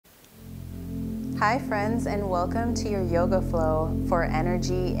Hi friends, and welcome to your yoga flow for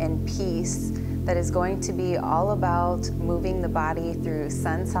energy and peace that is going to be all about moving the body through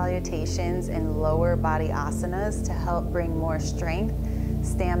sun salutations and lower body asanas to help bring more strength,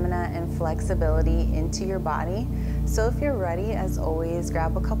 stamina, and flexibility into your body. So if you're ready, as always,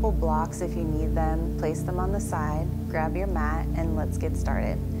 grab a couple blocks if you need them, place them on the side, grab your mat, and let's get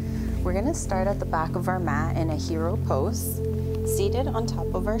started. We're gonna start at the back of our mat in a hero pose, seated on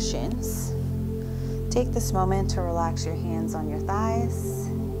top of our shins. Take this moment to relax your hands on your thighs,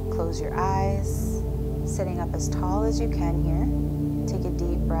 close your eyes, sitting up as tall as you can here. Take a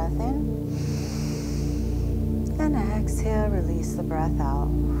deep breath in, and exhale, release the breath out.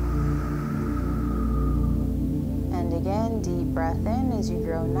 And again, deep breath in as you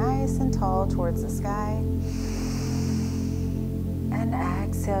grow nice and tall towards the sky. And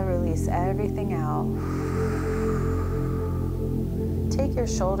exhale, release everything out. Take your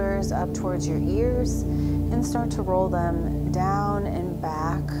shoulders up towards your ears and start to roll them down and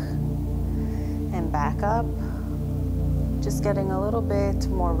back up. Just getting a little bit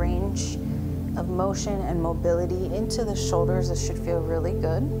more range of motion and mobility into the shoulders. This should feel really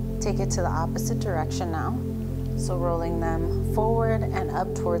good. Take it to the opposite direction now. So rolling them forward and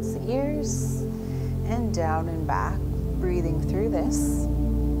up towards the ears and down and back, breathing through this.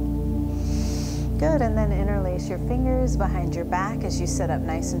 Good, and then interlace your fingers behind your back as you sit up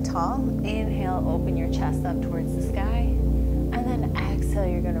nice and tall. Inhale, open your chest up towards the sky. And then exhale,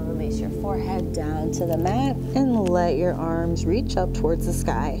 you're gonna release your forehead down to the mat and let your arms reach up towards the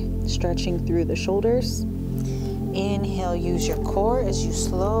sky, stretching through the shoulders. Inhale, use your core as you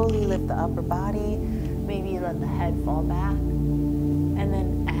slowly lift the upper body. Maybe let the head fall back. And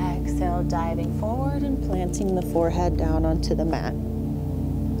then exhale, diving forward and planting the forehead down onto the mat.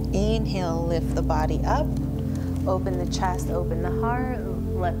 Inhale, lift the body up, open the chest, open the heart,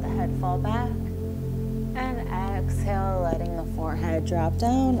 let the head fall back, and exhale, letting the forehead drop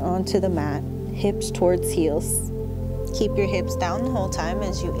down onto the mat, hips towards heels. Keep your hips down the whole time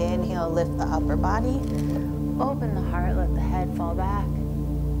as you inhale, lift the upper body, open the heart, let the head fall back,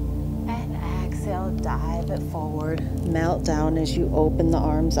 and exhale, dive it forward, melt down as you open the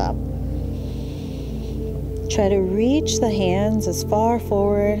arms up. Try to reach the hands as far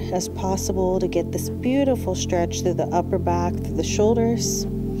forward as possible to get this beautiful stretch through the upper back, through the shoulders.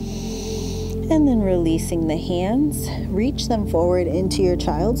 And then releasing the hands, reach them forward into your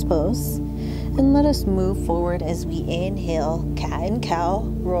child's pose. And let us move forward as we inhale, cat and cow,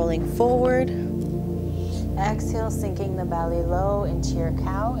 rolling forward. Exhale, sinking the belly low into your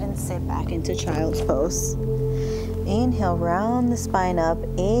cow and sit back into child's pose. Inhale, round the spine up,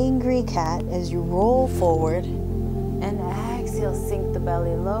 angry cat as you roll forward. And exhale, sink the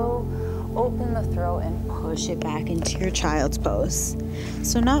belly low, open the throat and push it back into your child's pose.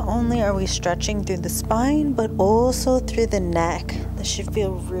 So not only are we stretching through the spine, but also through the neck. This should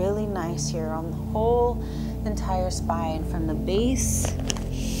feel really nice here on the whole entire spine, from the base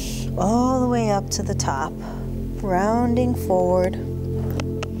all the way up to the top. Rounding forward.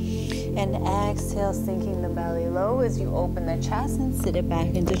 And exhale, sinking the belly low as you open the chest and sit it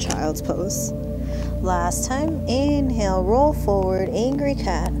back into child's pose. Last time, inhale, roll forward, angry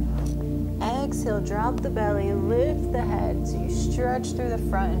cat. Exhale, drop the belly, lift the head so you stretch through the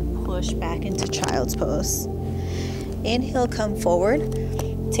front and push back into child's pose. Inhale, come forward,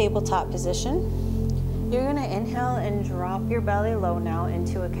 tabletop position. You're gonna inhale and drop your belly low now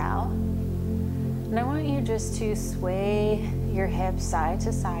into a cow. And I want you just to sway your hips side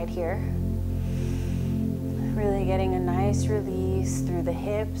to side here. Really getting a nice release through the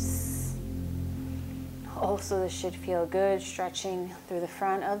hips. Also, this should feel good, stretching through the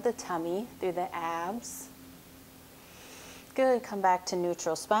front of the tummy, through the abs. Good, come back to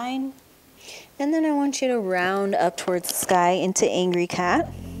neutral spine. And then I want you to round up towards the sky into angry cat.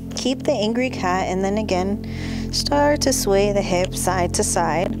 Keep the angry cat, and then again, start to sway the hips side to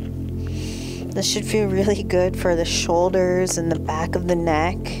side. This should feel really good for the shoulders and the back of the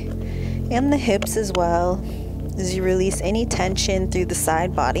neck and the hips as well, as you release any tension through the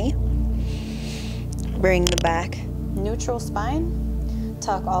side body. Bring the back neutral spine.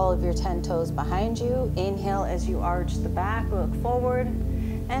 Tuck all of your 10 toes behind you. Inhale as you arch the back, look forward,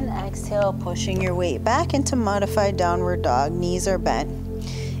 and exhale, pushing your weight back into modified downward dog. Knees are bent.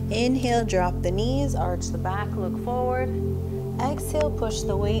 Inhale, drop the knees, arch the back, look forward. Exhale, push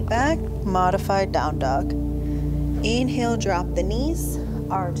the weight back, modified down dog. Inhale, drop the knees,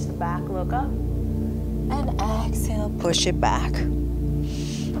 arch the back, look up. And exhale, push it back.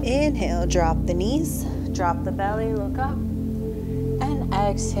 Inhale, drop the knees, drop the belly, look up. And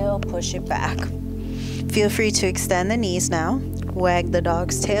exhale, push it back. Feel free to extend the knees now. Wag the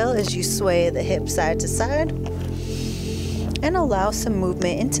dog's tail as you sway the hips side to side. And allow some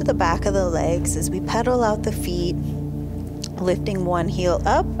movement into the back of the legs as we pedal out the feet, lifting one heel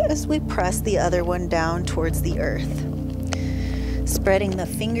up as we press the other one down towards the earth. Spreading the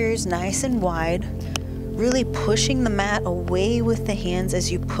fingers nice and wide, really pushing the mat away with the hands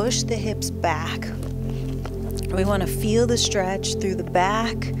as you push the hips back. We want to feel the stretch through the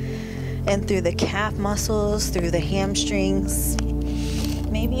back and through the calf muscles, through the hamstrings.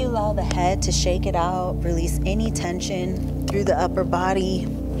 Maybe you allow the head to shake it out, release any tension through the upper body,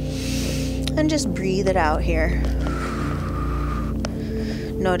 and just breathe it out here.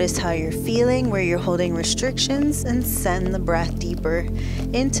 Notice how you're feeling, where you're holding restrictions, and send the breath deeper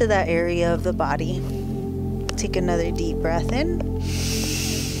into that area of the body. Take another deep breath in.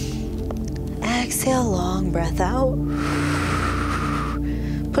 Exhale, long breath out.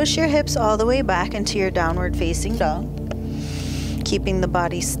 Push your hips all the way back into your downward facing dog, keeping the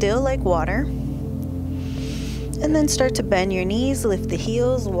body still like water. And then start to bend your knees, lift the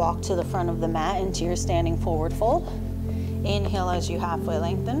heels, walk to the front of the mat into your standing forward fold. Inhale as you halfway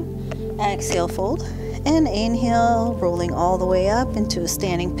lengthen. Exhale, fold. And inhale, rolling all the way up into a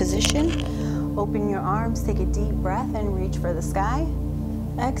standing position. Open your arms, take a deep breath, and reach for the sky.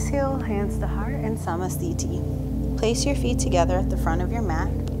 Exhale, hands to heart, and Samasthiti. Place your feet together at the front of your mat,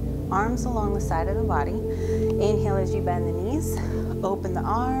 arms along the side of the body. Inhale as you bend the knees. Open the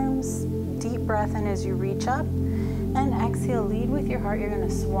arms. Deep breath in as you reach up. And exhale, lead with your heart. You're going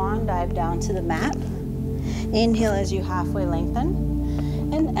to swan dive down to the mat. Inhale as you halfway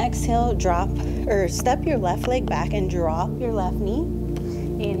lengthen. And exhale, drop or step your left leg back and drop your left knee.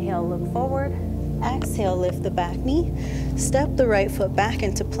 Inhale, look forward. Exhale, lift the back knee. Step the right foot back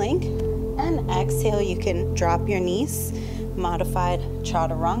into plank. And exhale, you can drop your knees. Modified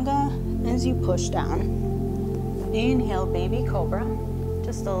chaturanga as you push down. Inhale, baby cobra.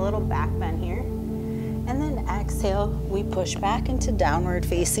 Just a little back bend here. And then exhale, we push back into downward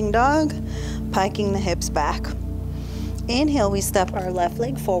facing dog, piking the hips back. Inhale, we step our left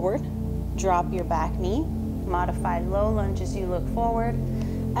leg forward. Drop your back knee. Modified low lunge as you look forward.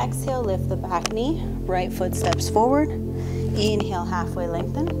 Exhale, lift the back knee. Right foot steps forward. Inhale, halfway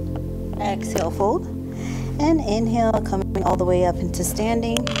lengthen. Exhale, fold. And inhale, coming all the way up into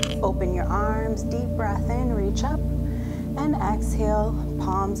standing. Open your arms, deep breath in, reach up. And exhale,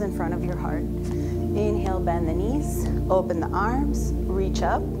 palms in front of your heart. Inhale, bend the knees, open the arms, reach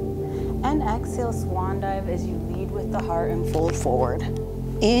up. And exhale, swan dive as you lead with the heart and fold forward.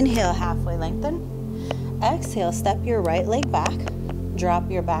 Inhale, halfway lengthen. Exhale, step your right leg back.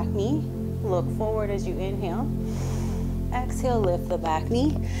 Drop your back knee. Look forward as you inhale. Exhale, lift the back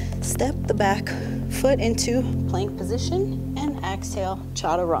knee. Step the back foot into plank position. And exhale,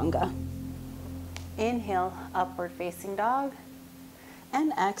 chaturanga. Inhale, upward facing dog.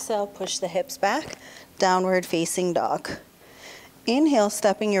 And exhale, push the hips back, downward facing dog. Inhale,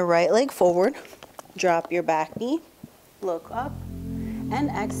 stepping your right leg forward. Drop your back knee. Look up. And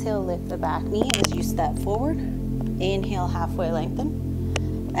exhale, lift the back knee as you step forward. Inhale, halfway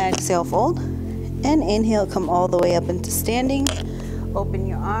lengthen. Exhale, fold. And inhale, come all the way up into standing. Open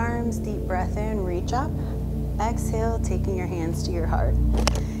your arms, deep breath in, reach up. Exhale, taking your hands to your heart.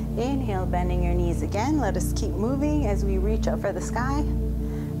 Inhale, bending your knees again. Let us keep moving as we reach up for the sky.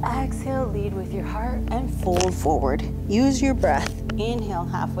 Exhale, lead with your heart and fold forward. Use your breath. Inhale,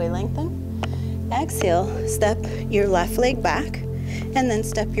 halfway lengthen. Exhale, step your left leg back and then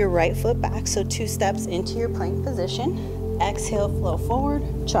step your right foot back. So 2 steps into your plank position. Exhale, flow forward,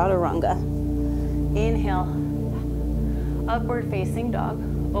 chaturanga. Inhale, upward facing dog.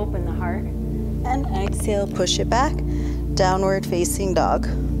 Open the heart. And exhale, push it back, downward facing dog.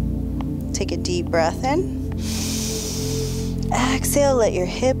 Take a deep breath in. Exhale, let your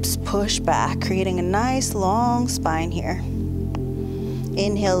hips push back, creating a nice long spine here.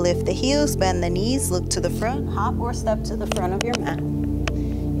 Inhale, lift the heels, bend the knees, look to the front, hop or step to the front of your mat.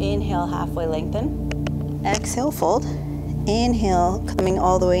 Inhale, halfway lengthen. Exhale, fold. Inhale, coming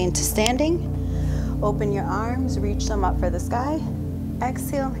all the way into standing. Open your arms, reach them up for the sky.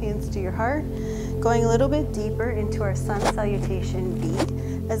 Exhale, hands to your heart. Going a little bit deeper into our sun salutation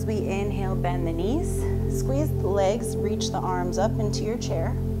V. As we inhale, bend the knees, squeeze the legs, reach the arms up into your chair.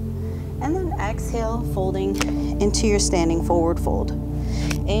 And then exhale, folding into your standing forward fold.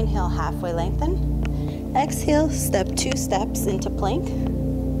 Inhale, halfway lengthen. Exhale, step 2 steps into plank.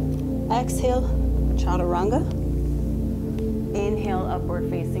 Exhale, chaturanga. Inhale, upward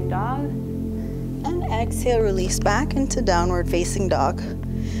facing dog. And exhale, release back into downward facing dog.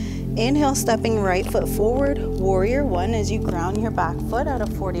 Inhale, stepping right foot forward, warrior 1 as you ground your back foot at a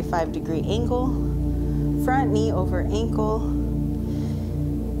 45-degree angle. Front knee over ankle,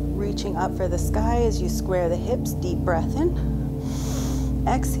 reaching up for the sky as you square the hips. Deep breath in.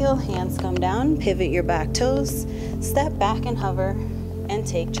 Exhale, hands come down, pivot your back toes, step back and hover, and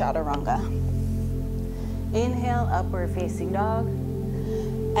take chaturanga. Inhale, upward facing dog.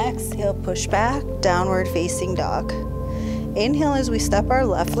 Exhale, push back, downward facing dog. Inhale as we step our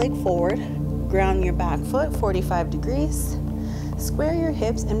left leg forward, ground your back foot 45 degrees, square your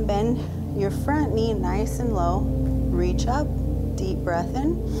hips and bend your front knee nice and low. Reach up, deep breath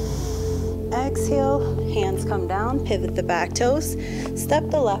in. Exhale, hands come down, pivot the back toes, step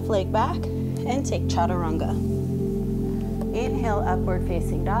the left leg back, and take chaturanga. Inhale, upward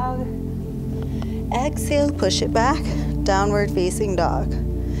facing dog. Exhale, push it back, downward facing dog.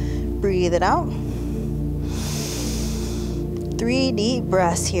 Breathe it out. 3 deep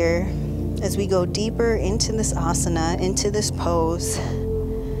breaths here as we go deeper into this asana, into this pose,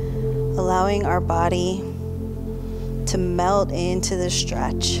 allowing our body to melt into the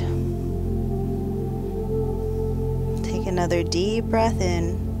stretch. Take another deep breath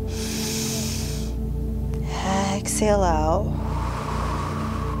in. Exhale out.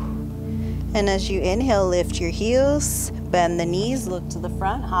 And as you inhale, lift your heels, bend the knees, look to the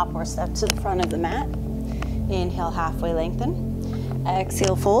front, hop or step to the front of the mat. Inhale, halfway lengthen.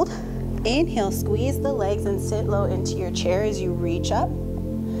 Exhale, fold. Inhale, squeeze the legs and sit low into your chair as you reach up.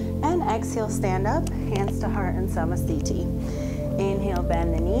 And exhale, stand up, hands to heart and samasthiti. Inhale,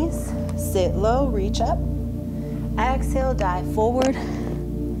 bend the knees, sit low, reach up. Exhale, dive forward.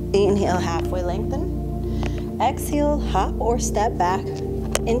 Inhale, halfway lengthen. Exhale, hop or step back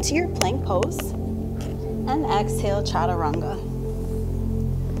into your plank pose. And exhale, chaturanga.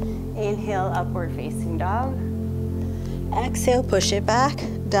 Inhale, upward facing dog. Exhale, push it back,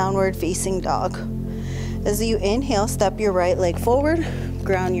 downward facing dog. As you inhale, step your right leg forward,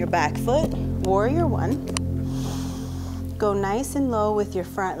 ground your back foot, warrior one. Go nice and low with your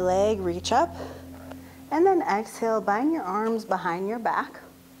front leg, reach up. And then exhale, bind your arms behind your back,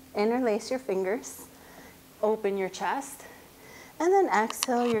 interlace your fingers, open your chest. And then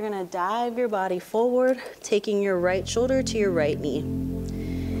exhale, you're gonna dive your body forward, taking your right shoulder to your right knee.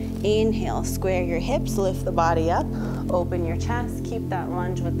 Inhale, square your hips, lift the body up, open your chest, keep that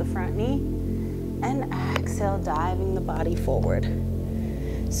lunge with the front knee, and exhale, diving the body forward.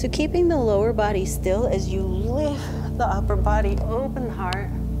 So keeping the lower body still as you lift the upper body, open the heart,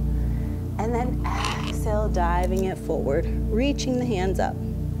 and then exhale, diving it forward, reaching the hands up.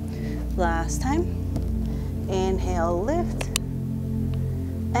 Last time, inhale, lift,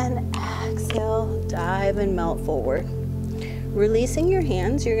 and exhale, dive and melt forward. Releasing your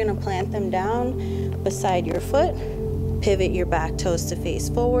hands, you're gonna plant them down beside your foot, pivot your back toes to face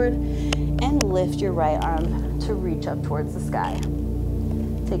forward, and lift your right arm to reach up towards the sky.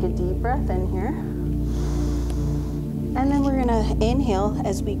 Take a deep breath in here. And then we're gonna inhale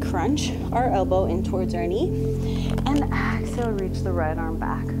as we crunch our elbow in towards our knee, and exhale, reach the right arm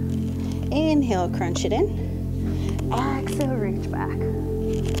back. Inhale, crunch it in. Exhale, reach back.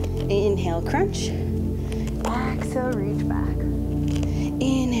 Inhale, crunch. Exhale, reach back.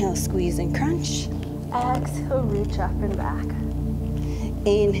 Inhale, squeeze and crunch. Exhale, reach up and back.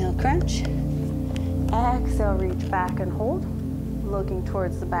 Inhale, crunch. Exhale, reach back and hold. Looking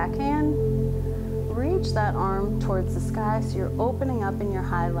towards the back hand. Reach that arm towards the sky so you're opening up in your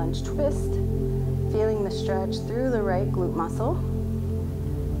high lunge twist. Feeling the stretch through the right glute muscle.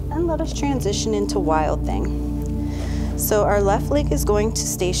 And let us transition into wild thing. So our left leg is going to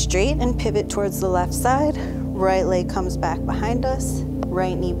stay straight and pivot towards the left side. Right leg comes back behind us.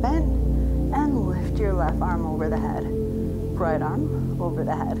 Right knee bent. And lift your left arm over the head. Right arm over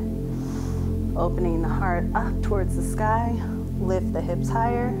the head. Opening the heart up towards the sky. Lift the hips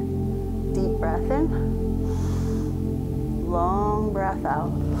higher. Deep breath in. Long breath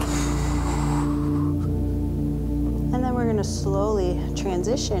out. And then we're going to slowly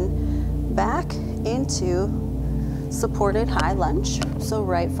transition back into supported high lunge. So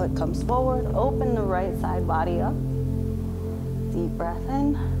right foot comes forward, open the right side body up. Deep breath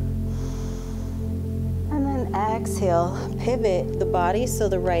in. And then exhale, pivot the body so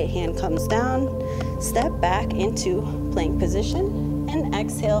the right hand comes down. Step back into plank position and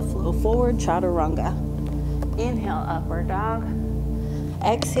exhale, flow forward, chaturanga. Inhale, upward dog.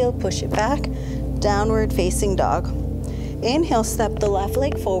 Exhale, push it back, downward facing dog. Inhale, step the left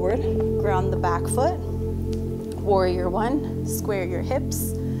leg forward, ground the back foot. Warrior one, square your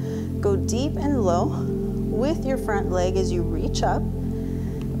hips. Go deep and low with your front leg as you reach up.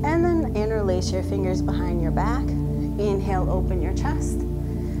 And then interlace your fingers behind your back. Inhale, open your chest.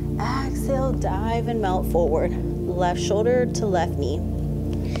 Exhale, dive and melt forward. Left shoulder to left knee.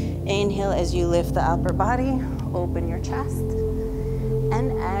 Inhale as you lift the upper body, open your chest.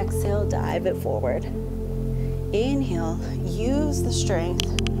 and exhale, dive it forward. Inhale, use the strength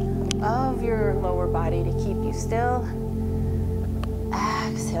of your lower body to keep you still.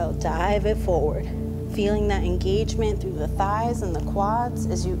 Exhale, dive it forward. Feeling that engagement through the thighs and the quads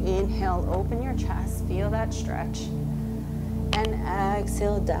as you inhale, open your chest, feel that stretch. And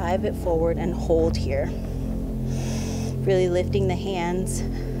exhale, dive it forward and hold here. Really lifting the hands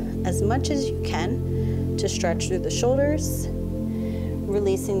as much as you can to stretch through the shoulders.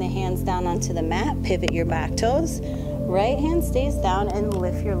 Releasing the hands down onto the mat, pivot your back toes. Right hand stays down and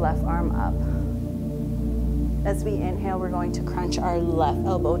lift your left arm up. As we inhale, we're going to crunch our left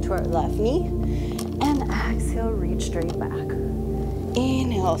elbow to our left knee. And exhale, reach straight back.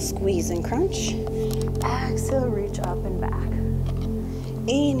 Inhale, squeeze and crunch. Exhale, reach up and back.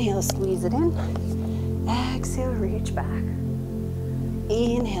 Inhale, squeeze it in. Exhale, reach back.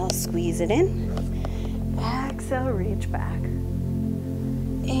 Inhale, squeeze it in. Exhale, reach back.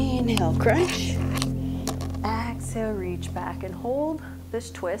 Inhale, crunch. Exhale, reach back and hold this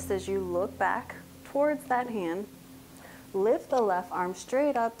twist as you look back towards that hand. Lift the left arm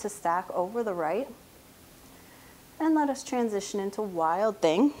straight up to stack over the right. And let us transition into wild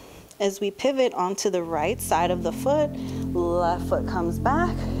thing. As we pivot onto the right side of the foot, left foot comes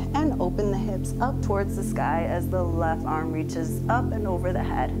back and open the hips up towards the sky as the left arm reaches up and over the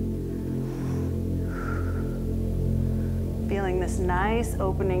head. Feeling this nice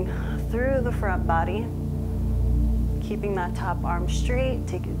opening through the front body. Keeping that top arm straight,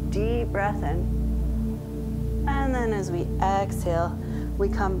 take a deep breath in. And then as we exhale, we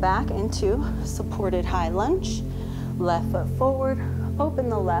come back into supported high lunge. Left foot forward, open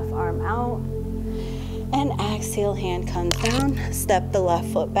the left arm out. And exhale, hand comes down, step the left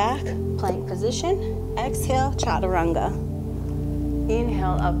foot back, plank position. Exhale, chaturanga.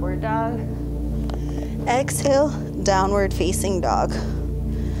 Inhale, upward dog. Exhale, downward facing dog.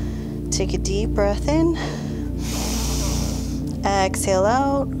 Take a deep breath in. Exhale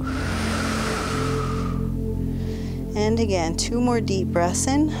out. And again, 2 more deep breaths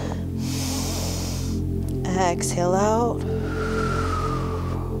in. Exhale out.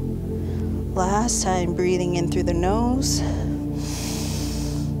 Last time, breathing in through the nose.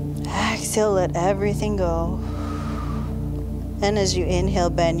 Exhale, let everything go. And as you inhale,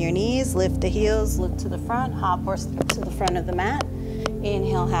 bend your knees, lift the heels, look to the front, hop or step to the front of the mat.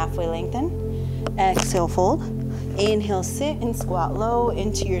 Inhale, halfway lengthen. Exhale, fold. Inhale, sit and squat low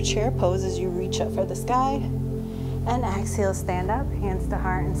into your chair pose as you reach up for the sky. And exhale, stand up, hands to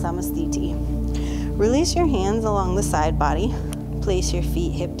heart and Samastiti. Release your hands along the side body. Place your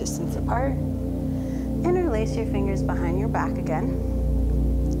feet hip distance apart. Interlace your fingers behind your back again.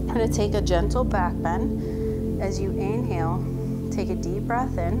 I'm going to take a gentle back bend. As you inhale, take a deep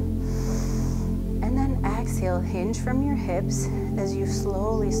breath in. And then exhale, hinge from your hips as you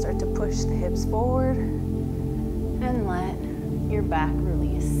slowly start to push the hips forward. And let your back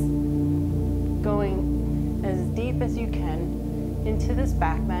release. Going as deep as you can into this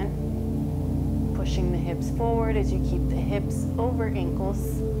back bend. Pushing the hips forward as you keep the hips over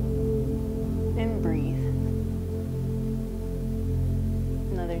ankles. And breathe.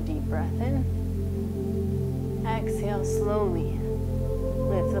 Another deep breath in. Exhale slowly.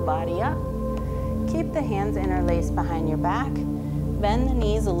 Lift the body up. Keep the hands interlaced behind your back. Bend the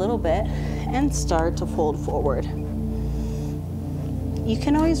knees a little bit and start to fold forward. You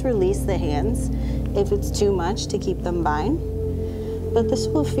can always release the hands if it's too much to keep them bind, but this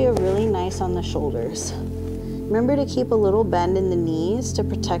will feel really nice on the shoulders. Remember to keep a little bend in the knees to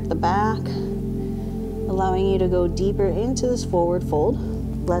protect the back, allowing you to go deeper into this forward fold.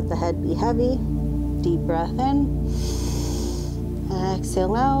 Let the head be heavy. Deep breath in.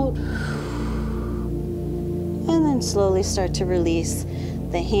 Exhale out. And then slowly start to release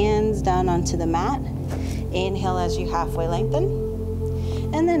the hands down onto the mat. Inhale as you halfway lengthen.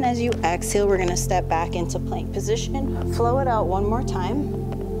 And then as you exhale, we're gonna step back into plank position. Flow it out one more time.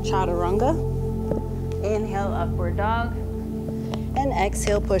 Chaturanga. Inhale, upward dog. And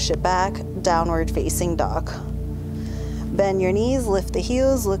exhale, push it back, downward facing dog. Bend your knees, lift the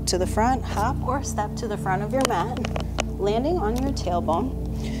heels, look to the front, hop or step to the front of your mat, landing on your tailbone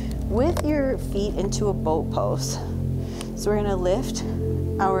with your feet into a boat pose. So we're gonna lift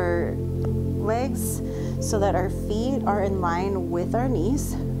our legs so that our feet are in line with our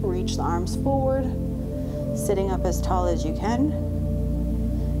knees. Reach the arms forward, sitting up as tall as you can.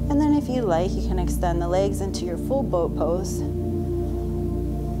 And then if you like, you can extend the legs into your full boat pose.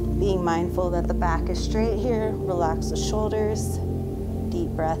 Being mindful that the back is straight here. Relax the shoulders. Deep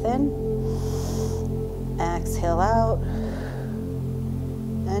breath in. Exhale out.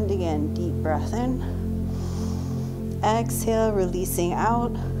 And again, deep breath in. Exhale, releasing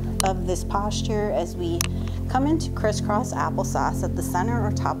out of this posture as we come into crisscross applesauce at the center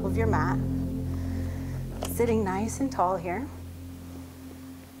or top of your mat. Sitting nice and tall here.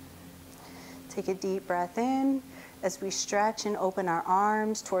 Take a deep breath in as we stretch and open our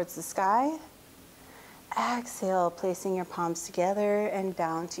arms towards the sky. Exhale, placing your palms together and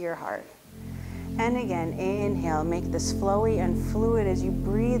down to your heart. And again, inhale, make this flowy and fluid as you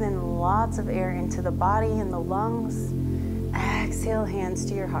breathe in lots of air into the body and the lungs. Exhale, hands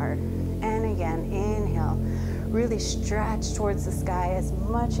to your heart. And again, inhale, really stretch towards the sky as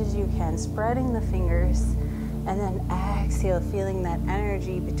much as you can, spreading the fingers. And then exhale, feeling that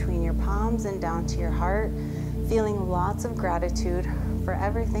energy between your palms and down to your heart, feeling lots of gratitude for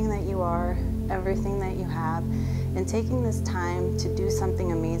everything that you are, everything that you have, and taking this time to do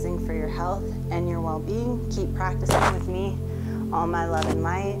something amazing for your health and your well-being. Keep practicing with me. All my love and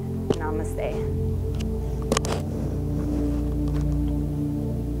light. Namaste.